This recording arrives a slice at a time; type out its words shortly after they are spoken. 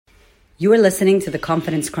You are listening to the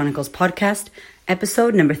Confidence Chronicles podcast,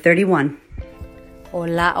 episode number 31.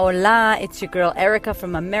 Hola, hola. It's your girl Erica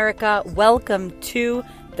from America. Welcome to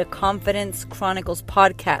the Confidence Chronicles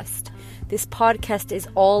podcast. This podcast is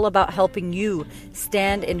all about helping you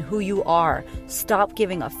stand in who you are. Stop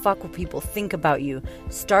giving a fuck what people think about you.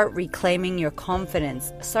 Start reclaiming your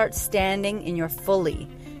confidence. Start standing in your fully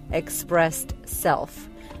expressed self.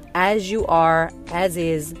 As you are, as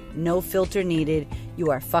is, no filter needed.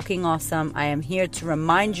 You are fucking awesome. I am here to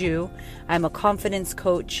remind you I'm a confidence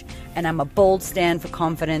coach and I'm a bold stand for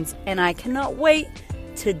confidence, and I cannot wait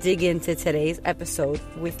to dig into today's episode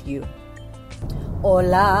with you.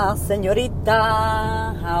 Hola,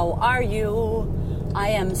 señorita. How are you? I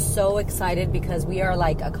am so excited because we are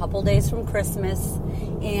like a couple days from Christmas,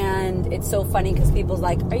 and it's so funny because people's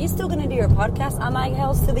like, are you still going to do your podcast? I'm like,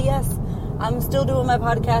 hells to the yes. I'm still doing my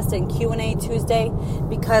podcast and Q&A Tuesday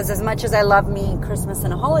because as much as I love me, Christmas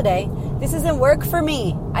and a holiday, this isn't work for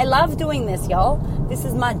me. I love doing this, y'all. This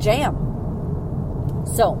is my jam.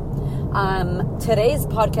 So, today's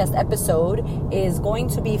podcast episode is going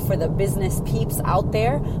to be for the business peeps out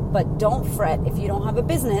there, but don't fret if you don't have a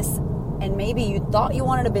business and maybe you thought you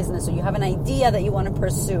wanted a business or you have an idea that you want to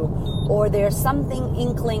pursue or there's something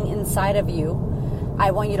inkling inside of you. I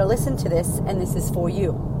want you to listen to this, and this is for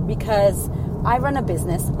you. Because I run a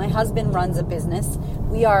business, my husband runs a business,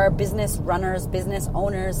 we are business runners, business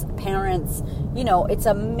owners, parents, you know, it's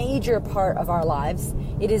a major part of our lives.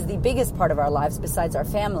 It is the biggest part of our lives besides our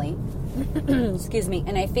family. Excuse me.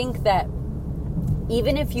 And I think that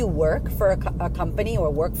even if you work for a company or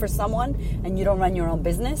work for someone and you don't run your own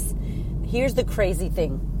business, here's the crazy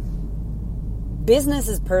thing. Business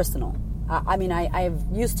is personal. I've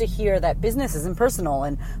used to hear that business isn't personal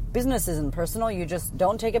and business isn't personal. You just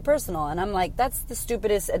don't take it personal. And I'm like, that's the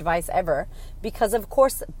stupidest advice ever, because of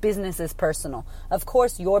course business is personal. Of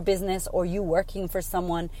course your business or you working for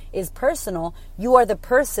someone is personal. You are the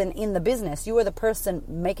person in the business. You are the person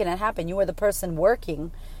making it happen. You are the person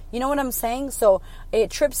working. You know what I'm saying? So it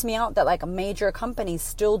trips me out that like major companies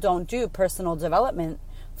still don't do personal development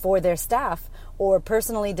for their staff or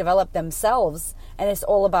personally develop themselves, and it's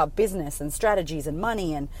all about business and strategies and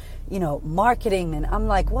money and, you know, marketing. And I'm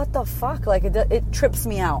like, what the fuck? Like it trips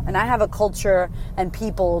me out. And I have a culture and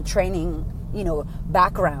people training, you know,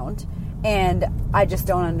 background, and I just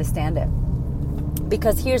don't understand it.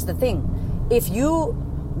 Because here's the thing, if you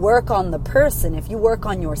work on the person, if you work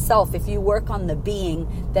on yourself, if you work on the being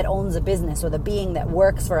that owns a business or the being that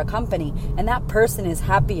works for a company, and that person is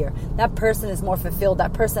happier, that person is more fulfilled,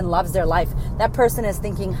 that person loves their life, that person is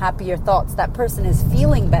thinking happier thoughts, that person is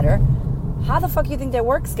feeling better, how the fuck you think their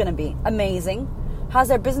work's gonna be? Amazing. How's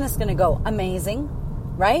their business gonna go? Amazing,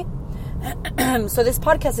 right? So this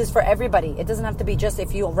podcast is for everybody. It doesn't have to be just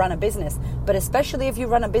if you run a business, but especially if you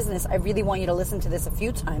run a business, I really want you to listen to this a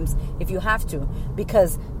few times if you have to,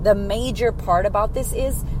 because the major part about this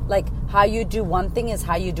is like how you do one thing is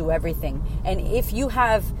how you do everything. And if you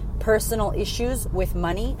have personal issues with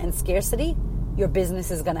money and scarcity, your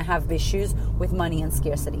business is going to have issues with money and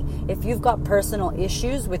scarcity. If you've got personal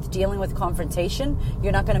issues with dealing with confrontation,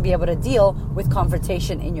 you're not going to be able to deal with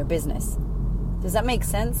confrontation in your business. Does that make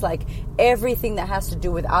sense? Like everything that has to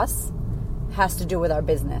do with us has to do with our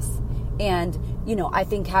business. And, you know, I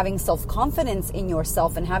think having self-confidence in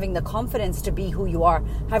yourself and having the confidence to be who you are,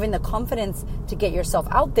 having the confidence to get yourself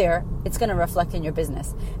out there, it's going to reflect in your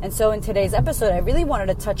business. And so in today's episode, I really wanted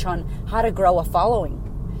to touch on how to grow a following,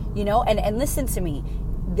 you know, and listen to me.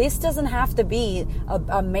 This doesn't have to be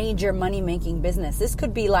a major money-making business. This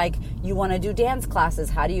could be like you want to do dance classes.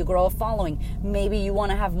 How do you grow a following? Maybe you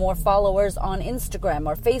want to have more followers on Instagram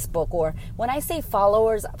or Facebook. Or when I say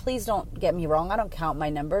followers, please don't get me wrong. I don't count my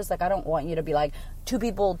numbers. Like I don't want you to be like 2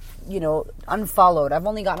 people, you know, unfollowed. I've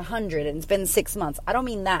only got 100 and it's been 6 months. I don't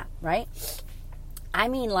mean that, right? I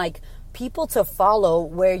mean like people to follow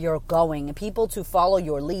where you're going, people to follow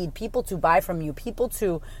your lead, people to buy from you, people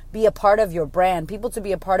to be a part of your brand, people to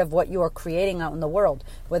be a part of what you are creating out in the world.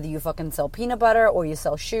 Whether you fucking sell peanut butter or you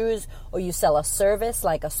sell shoes or you sell a service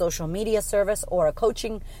like a social media service or a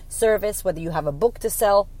coaching service, whether you have a book to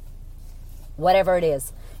sell, whatever it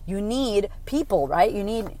is. You need people, right? You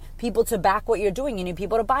need people to back what you're doing. You need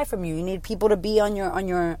people to buy from you. You need people to be on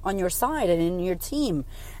your side and in your team.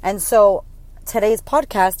 And so today's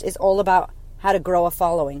podcast is all about how to grow a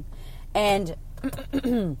following. And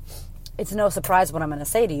it's no surprise what I'm going to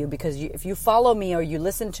say to you, because if you follow me or you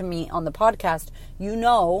listen to me on the podcast, you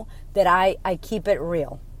know that I keep it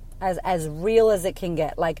real. As real as it can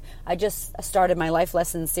get. Like, I just started my Life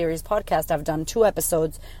Lessons series podcast. I've done 2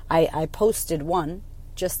 episodes. I posted one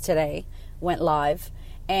just today, went live.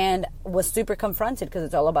 and was super confronted because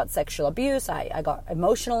it's all about sexual abuse. I got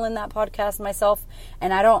emotional in that podcast myself,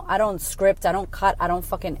 and I don't script, I don't cut, I don't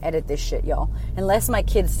fucking edit this shit, y'all, unless my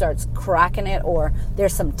kid starts cracking it or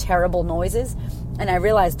there's some terrible noises. And I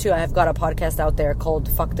realized too, I've got a podcast out there called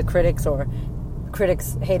Fuck the Critics, or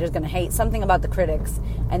Critics, Haters Gonna Hate, something about the critics,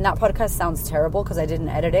 and that podcast sounds terrible because I didn't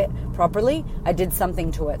edit it properly. I did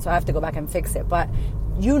something to it, so I have to go back and fix it. But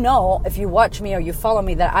you know, if you watch me or you follow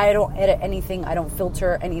me, that I don't edit anything, I don't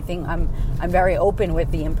filter anything. I'm very open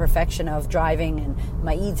with the imperfection of driving and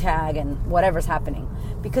my e-tag and whatever's happening,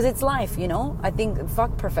 because it's life, you know. I think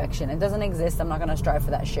fuck perfection, it doesn't exist. I'm not gonna strive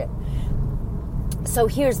for that shit. So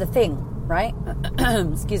here's the thing, right?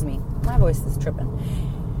 Excuse me, my voice is tripping.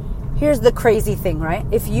 Here's the crazy thing, right?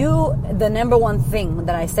 The number one thing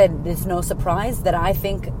that I said, it's no surprise that I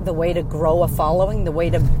think the way to grow a following, the way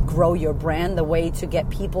to grow your brand, the way to get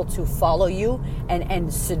people to follow you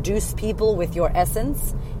and seduce people with your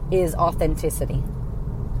essence is authenticity.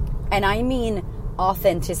 And I mean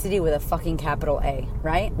authenticity with a fucking capital A,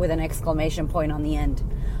 right? With an exclamation point on the end.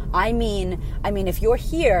 I mean, if you're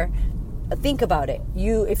here, think about it.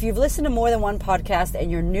 If you've listened to more than one podcast and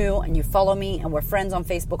you're new and you follow me and we're friends on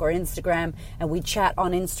Facebook or Instagram and we chat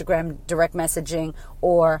on Instagram direct messaging,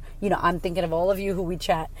 or, you know, I'm thinking of all of you who we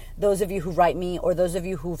chat, those of you who write me, or those of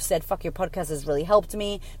you who've said, fuck, your podcast has really helped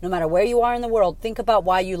me. No matter where you are in the world, think about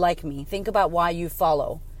why you like me. Think about why you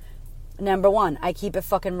follow. Number one, I keep it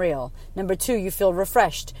fucking real. Number two, you feel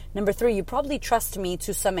refreshed. Number three, you probably trust me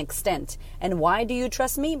to some extent. And why do you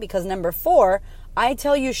trust me? Because number four, I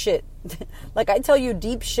tell you shit. Like, I tell you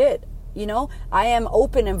deep shit. You know, I am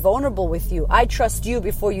open and vulnerable with you. I trust you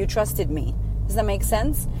before you trusted me. Does that make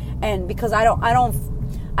sense? And because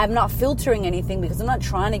I'm not filtering anything, because I'm not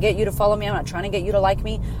trying to get you to follow me. I'm not trying to get you to like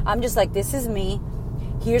me. I'm just like, this is me.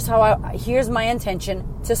 Here's my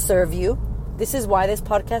intention to serve you. This is why this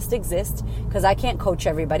podcast exists, because I can't coach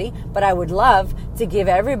everybody, but I would love to give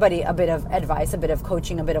everybody a bit of advice, a bit of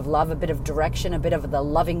coaching, a bit of love, a bit of direction, a bit of the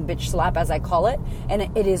loving bitch slap, as I call it.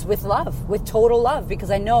 And it is with love, with total love,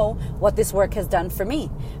 because I know what this work has done for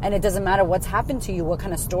me. And it doesn't matter what's happened to you, what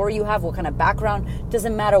kind of story you have, what kind of background,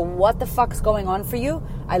 doesn't matter what the fuck's going on for you.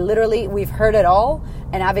 We've heard it all,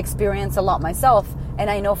 and I've experienced a lot myself. And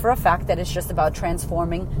I know for a fact that it's just about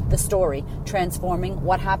transforming the story, transforming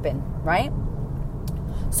what happened, right?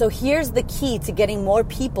 So here's the key to getting more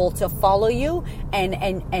people to follow you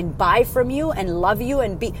and buy from you and love you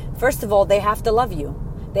and be. First of all, they have to love you.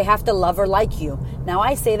 They have to love or like you. Now,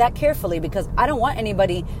 I say that carefully because I don't want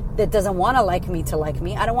anybody that doesn't want to like me to like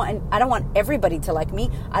me. I don't want everybody to like me.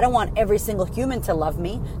 I don't want every single human to love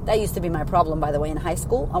me. That used to be my problem, by the way, in high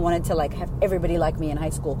school. I wanted to have everybody like me in high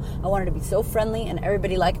school. I wanted to be so friendly and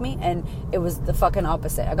everybody like me, and it was the fucking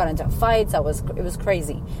opposite. I got into fights. It was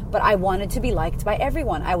crazy. But I wanted to be liked by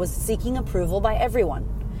everyone. I was seeking approval by everyone.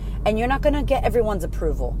 And you're not going to get everyone's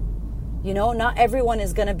approval. You know, not everyone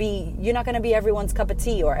is going to be, you're not going to be everyone's cup of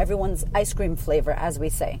tea or everyone's ice cream flavor, as we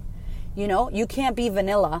say. You know, you can't be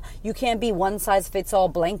vanilla. You can't be one size fits all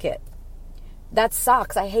blanket. That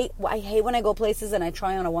sucks. I hate when I go places and I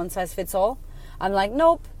try on a one size fits all. I'm like,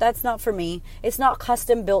 nope, that's not for me. It's not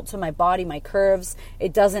custom built to my body, my curves.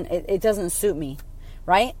 It doesn't suit me.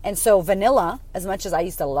 Right? And so vanilla, as much as I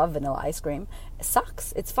used to love vanilla ice cream, it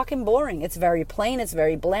sucks. It's fucking boring. It's very plain. It's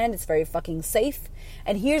very bland. It's very fucking safe.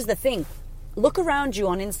 And here's the thing. Look around you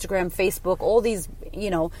on Instagram, Facebook, all these,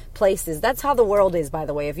 places. That's how the world is, by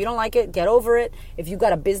the way. If you don't like it, get over it. If you've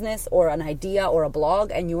got a business or an idea or a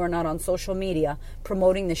blog and you are not on social media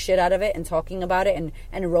promoting the shit out of it and talking about it and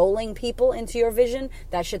enrolling people into your vision,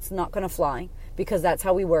 that shit's not going to fly. Because that's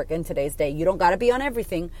how we work in today's day. You don't got to be on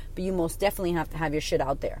everything, but you most definitely have to have your shit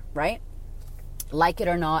out there, right? Like it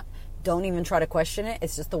or not, don't even try to question it.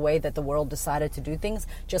 It's just the way that the world decided to do things.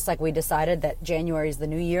 Just like we decided that January is the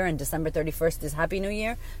new year and December 31st is Happy New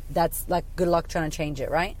Year. That's like, good luck trying to change it,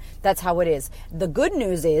 right? That's how it is. The good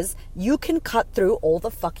news is you can cut through all the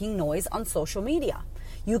fucking noise on social media.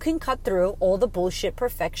 You can cut through all the bullshit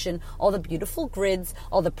perfection, all the beautiful grids,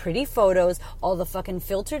 all the pretty photos, all the fucking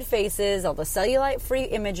filtered faces, all the cellulite-free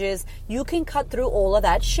images. You can cut through all of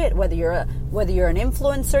that shit, whether you're an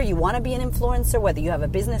influencer, you want to be an influencer, whether you have a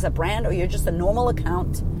business, a brand, or you're just a normal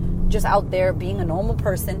account, just out there being a normal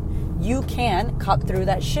person. You can cut through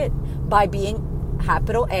that shit by being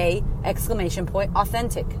capital A, exclamation point,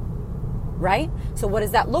 authentic, right? So what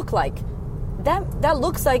does that look like? That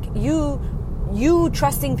looks like you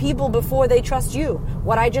trusting people before they trust you.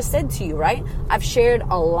 What I just said to you, right? I've shared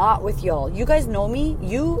a lot with y'all. You guys know me.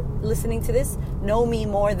 You listening to this know me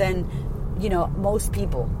more than, most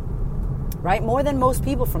people. right? More than most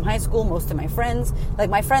people from high school, most of my friends. Like,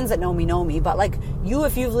 my friends that know me, but like you,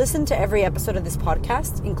 if you've listened to every episode of this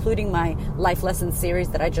podcast, including my life lessons series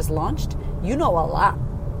that I just launched, you know a lot.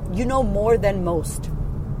 You know more than most.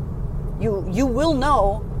 You will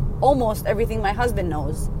know almost everything my husband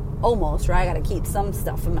knows. Almost, right? I got to keep some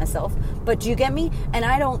stuff for myself. But do you get me? And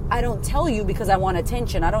I don't tell you because I want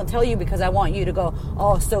attention. I don't tell you because I want you to go,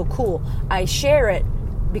 oh, so cool. I share it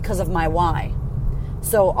because of my why.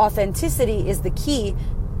 So authenticity is the key.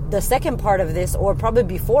 The second part of this, or probably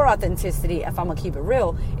before authenticity, if I'm going to keep it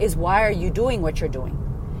real, is why are you doing what you're doing?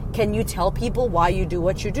 Can you tell people why you do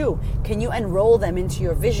what you do? Can you enroll them into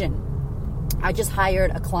your vision? I just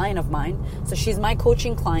hired a client of mine. So she's my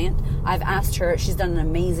coaching client. I've asked her. She's done an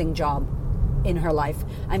amazing job in her life.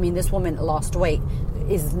 I mean, this woman lost weight,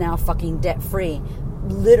 is now fucking debt-free,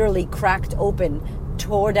 literally cracked open,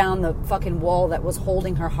 tore down the fucking wall that was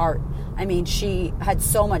holding her heart. I mean, she had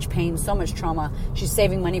so much pain, so much trauma. She's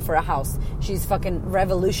saving money for a house. She's fucking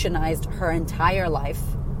revolutionized her entire life.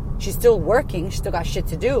 She's still working. She's still got shit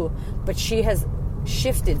to do, but she has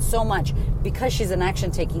shifted so much because she's an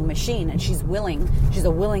action-taking machine, and she's a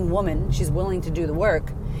willing woman. She's willing to do the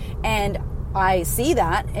work. And I see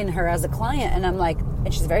that in her as a client, and I'm like,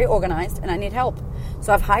 and she's very organized, and I need help.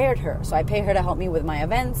 So I've hired her. So I pay her to help me with my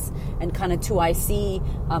events and kind of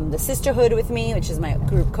 2IC, the Sisterhood with me, which is my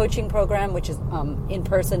group coaching program, which is in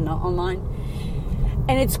person, not online.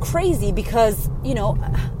 And it's crazy because, you know,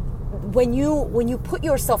 when you put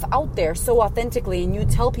yourself out there so authentically and you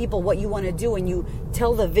tell people what you want to do and you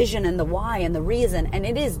tell the vision and the why and the reason, and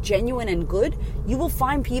it is genuine and good, you will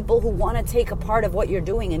find people who want to take a part of what you're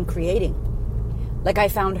doing and creating. Like I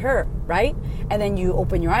found her, right? And then you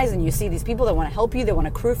open your eyes and you see these people that want to help you, they want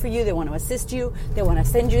to crew for you, they want to assist you, they want to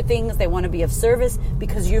send you things, they want to be of service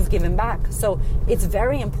because you've given back. So it's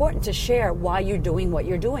very important to share why you're doing what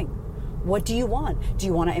you're doing. What do you want? Do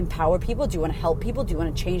you want to empower people? Do you want to help people? Do you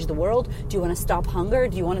want to change the world? Do you want to stop hunger?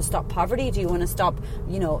 Do you want to stop poverty? Do you want to stop,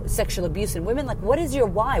 sexual abuse in women? Like, what is your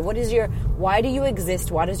why? Why do you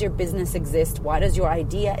exist? Why does your business exist? Why does your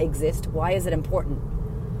idea exist? Why is it important?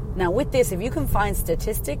 Now with this, if you can find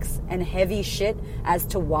statistics and heavy shit as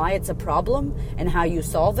to why it's a problem and how you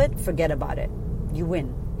solve it, forget about it. You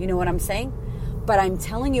win. You know what I'm saying? But I'm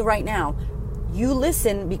telling you right now, you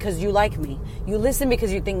listen because you like me. You listen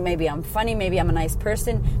because you think maybe I'm funny, maybe I'm a nice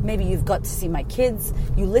person, maybe you've got to see my kids.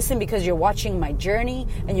 You listen because you're watching my journey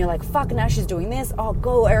and you're like, fuck, now she's doing this. Oh,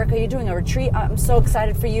 go, Erica, you're doing a retreat. I'm so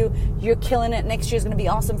excited for you. You're killing it. Next year's going to be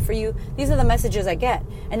awesome for you. These are the messages I get.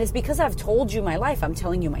 And it's because I've told you my life. I'm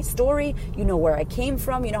telling you my story. You know where I came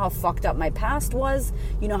from. You know how fucked up my past was.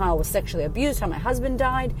 You know how I was sexually abused, how my husband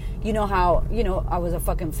died. You know how, I was a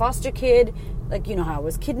fucking foster kid. Like, you know how I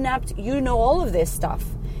was kidnapped. You know all of this stuff.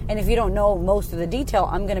 And if you don't know most of the detail,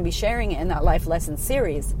 I'm going to be sharing it in that life lesson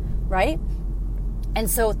series, right? And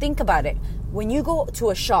so think about it. When you go to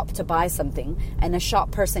a shop to buy something and a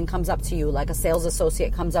shop person comes up to you, like a sales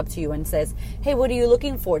associate comes up to you and says, hey, what are you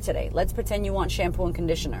looking for today? Let's pretend you want shampoo and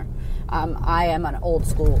conditioner. I am an old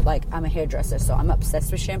school, I'm a hairdresser, so I'm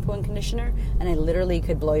obsessed with shampoo and conditioner, and I literally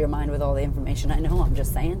could blow your mind with all the information I know, I'm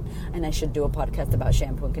just saying. And I should do a podcast about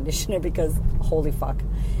shampoo and conditioner because holy fuck.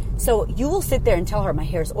 So you will sit there and tell her, my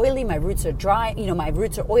hair's oily, my roots are dry, my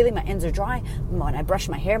roots are oily, my ends are dry. When I brush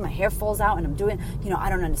my hair falls out and I'm doing, I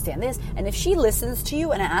don't understand this. And if she listens to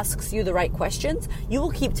you and asks you the right questions, you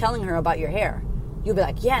will keep telling her about your hair. You'll be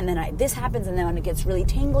like, yeah, and then this happens, and then it gets really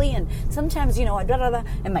tangly, and sometimes,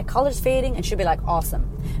 and my color's fading, and she'll be like, awesome.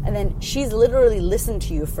 And then she's literally listened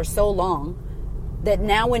to you for so long that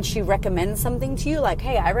now when she recommends something to you, like,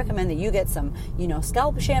 hey, I recommend that you get some,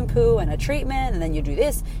 scalp shampoo and a treatment, and then you do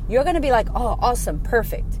this, you're going to be like, oh, awesome,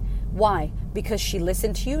 perfect. Why? Because she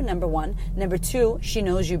listened to you, number one. Number two, she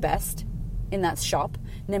knows you best in that shop.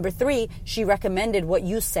 Number three, she recommended what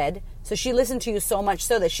you said. So she listened to you so much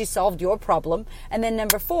so that she solved your problem. And then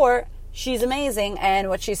number four, she's amazing and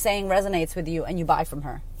what she's saying resonates with you and you buy from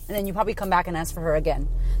her. And then you probably come back and ask for her again.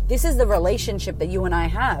 This is the relationship that you and I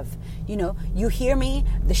have. You hear me,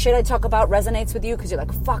 the shit I talk about resonates with you because you're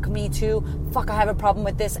like, fuck, me too. Fuck, I have a problem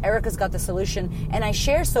with this. Erica's got the solution. And I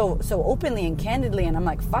share so openly and candidly, and I'm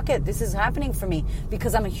like, fuck it, this is happening for me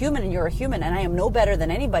because I'm a human and you're a human and I am no better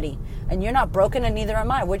than anybody. And you're not broken and neither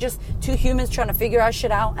am I. We're just two humans trying to figure our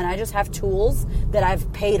shit out, and I just have tools that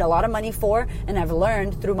I've paid a lot of money for and I've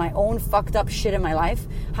learned through my own fucked up shit in my life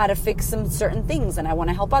how to fix some certain things, and I want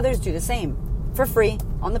to help others do the same for free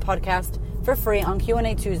on the podcast, for free on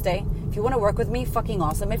Q&A Tuesday. If you want to work with me, fucking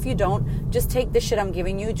awesome. If you don't, just take the shit I'm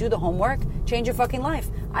giving you, do the homework, change your fucking life.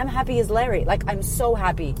 I'm happy as Larry. I'm so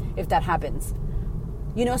happy if that happens.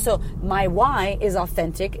 You know, so my why is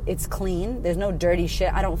authentic. It's clean. There's no dirty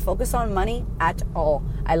shit. I don't focus on money at all.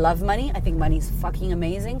 I love money. I think money's fucking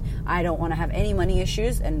amazing. I don't want to have any money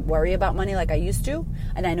issues and worry about money like I used to.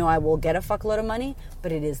 And I know I will get a fuckload of money,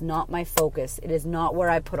 but it is not my focus. It is not where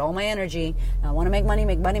I put all my energy. I want to make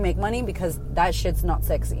money because that shit's not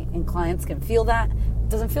sexy. And clients can feel that. It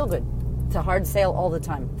doesn't feel good. It's a hard sale all the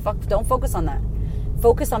time. Don't focus on that.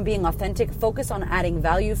 Focus on being authentic. Focus on adding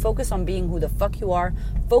value. Focus on being who the fuck you are.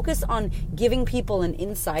 Focus on giving people an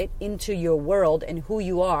insight into your world and who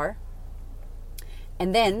you are.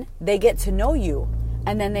 And then they get to know you.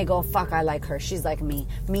 And then they go, fuck, I like her. She's like me.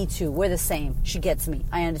 Me too. We're the same. She gets me.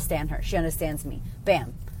 I understand her. She understands me.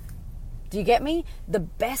 Bam. Do you get me? The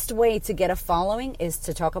best way to get a following is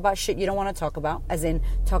to talk about shit you don't want to talk about. As in,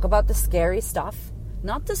 talk about the scary stuff.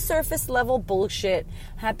 Not the surface level bullshit.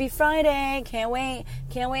 Happy Friday. Can't wait.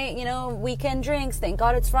 You know, weekend drinks. Thank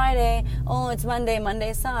God it's Friday. Oh, it's Monday.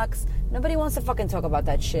 Monday sucks. Nobody wants to fucking talk about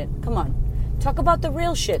that shit. Come on. Talk about the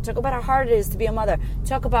real shit. Talk about how hard it is to be a mother.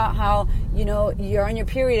 Talk about how, you know, you're on your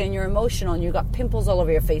period and you're emotional and you've got pimples all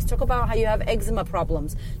over your face. Talk about how you have eczema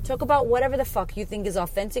problems. Talk about whatever the fuck you think is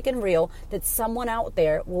authentic and real that someone out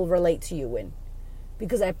there will relate to you in.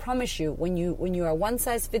 Because I promise you, when you are one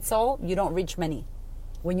size fits all, you don't reach many.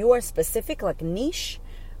 When you are specific, like niche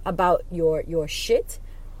about your shit,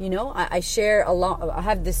 you know, I share a lot. I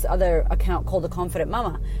have this other account called The Confident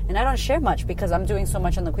Mama, and I don't share much because I'm doing so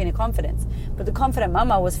much on the Queen of Confidence. But The Confident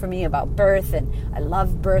Mama was for me about birth, and I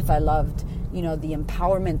love birth. I loved, you know, the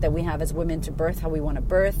empowerment that we have as women to birth, how we want to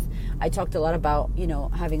birth. I talked a lot about, you know,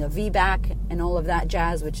 having a VBAC and all of that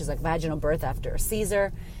jazz, which is like vaginal birth after a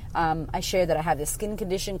Caesar. I share that I have this skin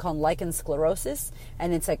condition called lichen sclerosis,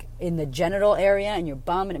 and it's like in the genital area and your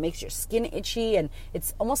bum, and it makes your skin itchy, and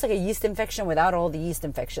it's almost like a yeast infection without all the yeast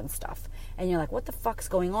infection stuff. And you're like, what the fuck's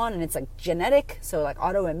going on? And it's like genetic, so like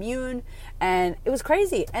autoimmune, and it was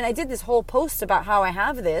crazy. And I did this whole post about how I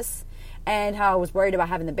have this and how I was worried about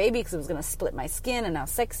having the baby because it was going to split my skin, and now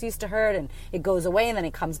sex used to hurt, and it goes away and then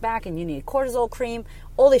it comes back and you need cortisol cream,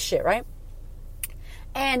 all this shit, right?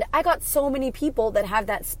 And I got so many people that have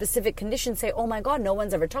that specific condition say, oh my God, no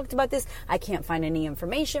one's ever talked about this. I can't find any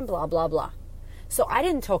information, blah, blah, blah. So I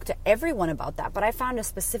didn't talk to everyone about that, but I found a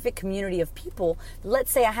specific community of people.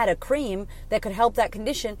 Let's say I had a cream that could help that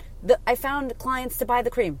condition. I found clients to buy the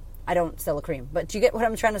cream. I don't sell a cream, but do you get what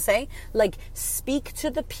I'm trying to say? Like, speak to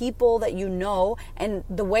the people that you know, and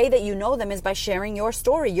the way that you know them is by sharing your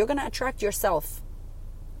story. You're going to attract yourself.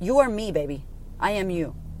 You are me, baby. I am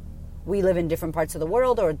you. We live in different parts of the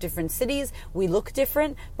world or different cities. We look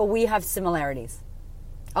different, but we have similarities.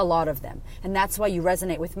 A lot of them. And that's why you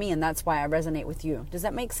resonate with me, and that's why I resonate with you. Does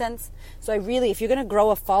that make sense? So if you're going to grow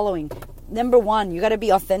a following, number one, you got to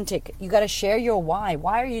be authentic. You got to share your why.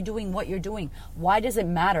 Why are you doing what you're doing? Why does it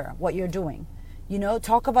matter what you're doing? You know,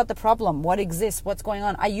 talk about the problem, what exists, what's going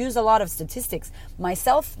on. I use a lot of statistics.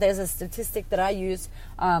 Myself, there's a statistic that I use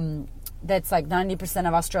that's like 90%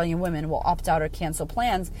 of Australian women will opt out or cancel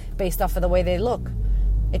plans based off of the way they look.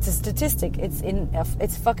 It's a statistic.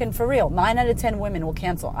 It's fucking for real. 9 out of 10 women will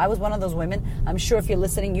cancel. I was one of those women. I'm sure if you're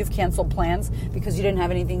listening, you've canceled plans because you didn't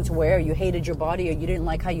have anything to wear, or you hated your body, or you didn't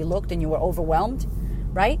like how you looked and you were overwhelmed,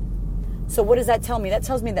 right? So what does that tell me? That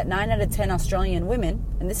tells me that 9 out of 10 Australian women,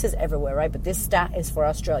 and this is everywhere, right? But this stat is for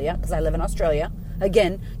Australia because I live in Australia.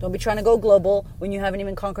 Again, don't be trying to go global when you haven't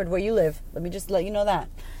even conquered where you live. Let me just let you know that.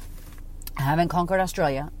 I haven't conquered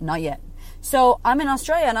Australia. Not yet. So I'm in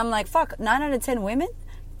Australia and I'm like, fuck, 9 out of 10 women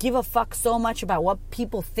give a fuck so much about what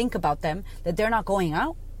people think about them that they're not going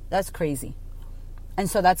out. That's crazy. And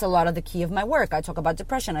so that's a lot of the key of my work. I talk about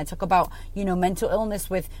depression. I talk about, you know, mental illness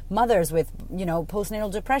with mothers with, you know,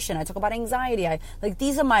 postnatal depression. I talk about anxiety.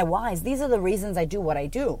 These are my whys. These are the reasons I do what I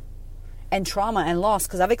do. And trauma and loss,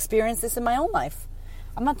 because I've experienced this in my own life.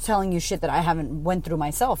 I'm not telling you shit that I haven't went through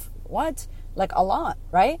myself. What? Like a lot,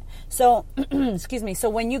 right? So, excuse me. So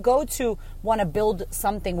when you go to want to build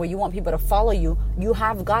something where you want people to follow you, you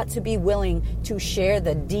have got to be willing to share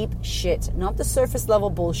the deep shit, not the surface level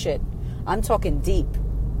bullshit. I'm talking deep.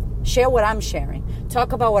 Share what I'm sharing.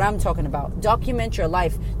 Talk about what I'm talking about. Document your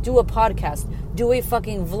life. Do a podcast. Do a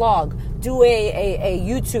fucking vlog. Do a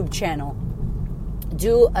YouTube channel.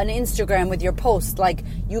 Do an Instagram with your post. Like,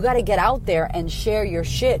 you got to get out there and share your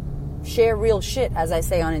shit. Share real shit, as I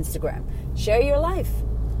say on Instagram. Share your life.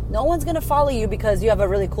 No one's going to follow you because you have a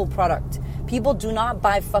really cool product. People do not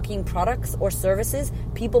buy fucking products or services.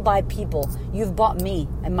 People buy people. You've bought me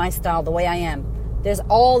and my style, the way I am. There's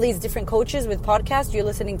all these different coaches with podcasts. You're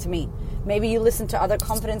listening to me. Maybe you listen to other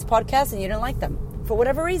confidence podcasts and you didn't like them. For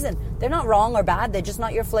whatever reason. They're not wrong or bad. They're just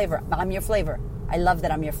not your flavor. I'm your flavor. I love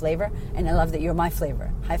that I'm your flavor, and I love that you're my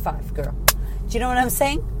flavor. High five, girl. Do you know what I'm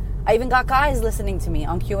saying? I even got guys listening to me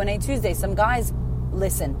on Q&A Tuesday. Some guys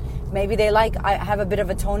listen. Maybe I have a bit of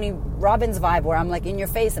a Tony Robbins vibe where I'm like in your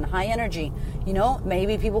face and high energy. You know,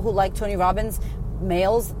 maybe people who like Tony Robbins,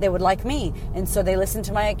 males, they would like me. And so they listen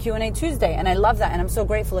to my Q&A Tuesday. And I love that. And I'm so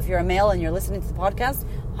grateful if you're a male and you're listening to the podcast.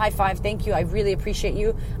 High five. Thank you. I really appreciate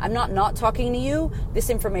you. I'm not talking to you. This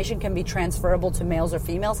information can be transferable to males or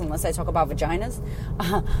females unless I talk about vaginas.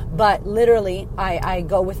 But literally, I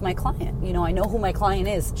go with my client. You know, I know who my client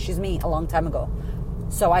is. She's me a long time ago.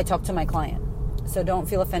 So I talk to my client. So don't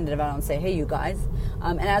feel offended if I don't say, hey, you guys.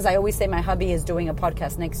 And as I always say, my hubby is doing a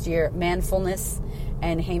podcast next year, Manfulness.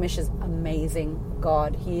 And Hamish is amazing.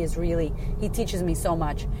 God, he teaches me so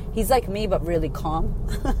much. He's like me, but really calm.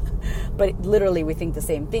 But literally, we think the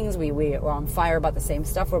same things. We're on fire about the same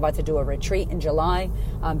stuff. We're about to do a retreat in July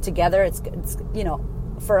together. It's you know,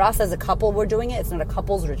 for us as a couple, we're doing it. It's not a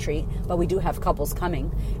couples retreat, but we do have couples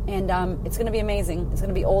coming. And it's going to be amazing. It's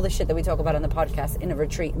going to be all the shit that we talk about on the podcast in a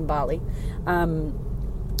retreat in Bali.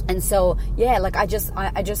 And so, yeah, like I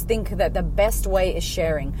just think that the best way is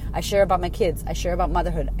sharing. I share about my kids. I share about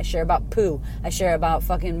motherhood. I share about poo. I share about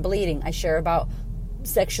fucking bleeding. I share about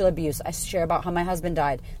sexual abuse. I share about how my husband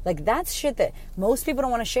died. Like, that's shit that most people don't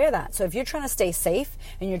want to share that. So if you're trying to stay safe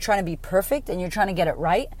and you're trying to be perfect and you're trying to get it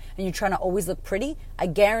right and you're trying to always look pretty, I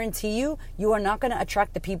guarantee you are not going to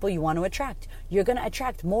attract the people you want to attract. You're going to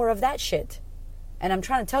attract more of that shit. And I'm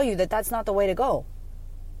trying to tell you that that's not the way to go.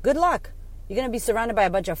 Good luck. You're going to be surrounded by a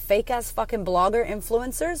bunch of fake-ass fucking blogger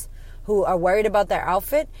influencers who are worried about their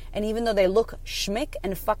outfit, and even though they look schmick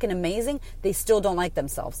and fucking amazing, they still don't like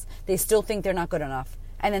themselves. They still think they're not good enough.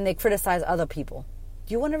 And then they criticize other people.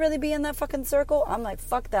 Do you want to really be in that fucking circle? I'm like,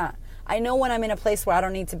 fuck that. I know when I'm in a place where I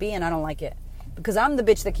don't need to be and I don't like it. Because I'm the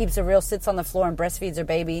bitch that keeps it real, sits on the floor and breastfeeds her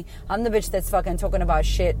baby. I'm the bitch that's fucking talking about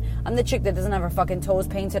shit. I'm the chick that doesn't have her fucking toes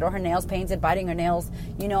painted or her nails painted, biting her nails.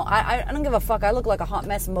 You know, I don't give a fuck. I look like a hot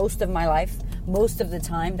mess most of my life, most of the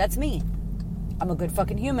time. That's me. I'm a good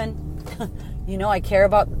fucking human. You know, I care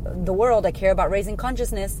about the world. I care about raising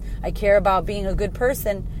consciousness. I care about being a good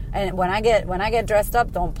person. And when I get dressed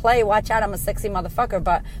up, don't play. Watch out, I'm a sexy motherfucker.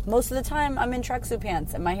 But most of the time, I'm in tracksuit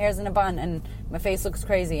pants and my hair's in a bun and my face looks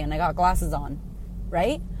crazy and I got glasses on,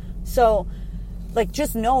 right? So, like,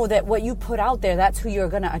 just know that what you put out there, that's who you're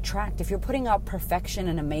gonna attract. If you're putting out perfection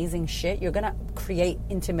and amazing shit, you're gonna create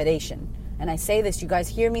intimidation. And I say this, you guys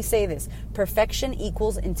hear me say this. Perfection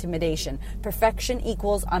equals intimidation. Perfection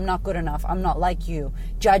equals I'm not good enough. I'm not like you.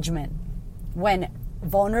 Judgment. When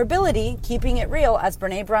vulnerability, keeping it real, as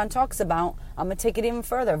Brene Brown talks about, I'm going to take it even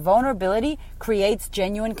further. Vulnerability creates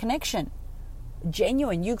genuine connection.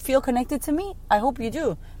 Genuine. You feel connected to me? I hope you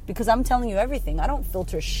do. Because I'm telling you everything. I don't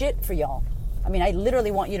filter shit for y'all. I mean, I literally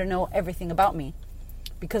want you to know everything about me.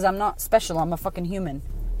 Because I'm not special. I'm a fucking human.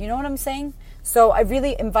 You know what I'm saying? So I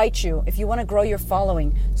really invite you, if you want to grow your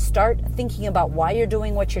following, start thinking about why you're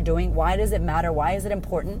doing what you're doing. Why does it matter? Why is it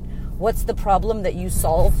important? What's the problem that you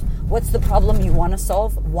solve? What's the problem you want to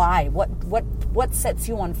solve? Why? What sets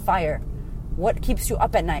you on fire? What keeps you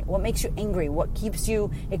up at night? What makes you angry? What keeps you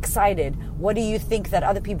excited? What do you think that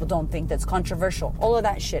other people don't think that's controversial? All of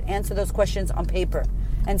that shit. Answer those questions on paper.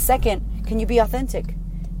 And second, can you be authentic?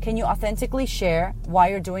 Can you authentically share why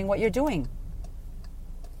you're doing what you're doing?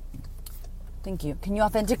 Thank you. Can you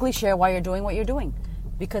authentically share why you're doing what you're doing?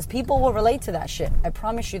 Because people will relate to that shit. I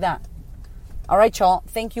promise you that. All right, y'all.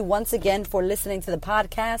 Thank you once again for listening to the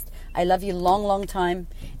podcast. I love you long, long time.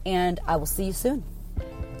 And I will see you soon.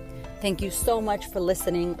 Thank you so much for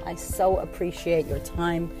listening. I so appreciate your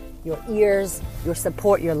time, your ears, your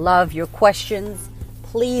support, your love, your questions.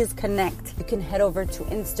 Please connect. You can head over to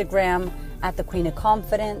Instagram at The Queen of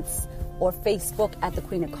Confidence or Facebook at The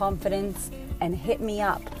Queen of Confidence and hit me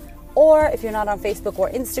up. Or if you're not on Facebook or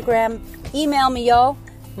Instagram, email me, yo.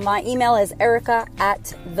 My email is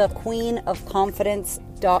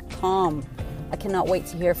erica@thequeenofconfidence.com. I cannot wait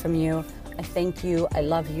to hear from you. I thank you. I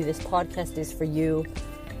love you. This podcast is for you.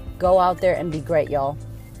 Go out there and be great, y'all.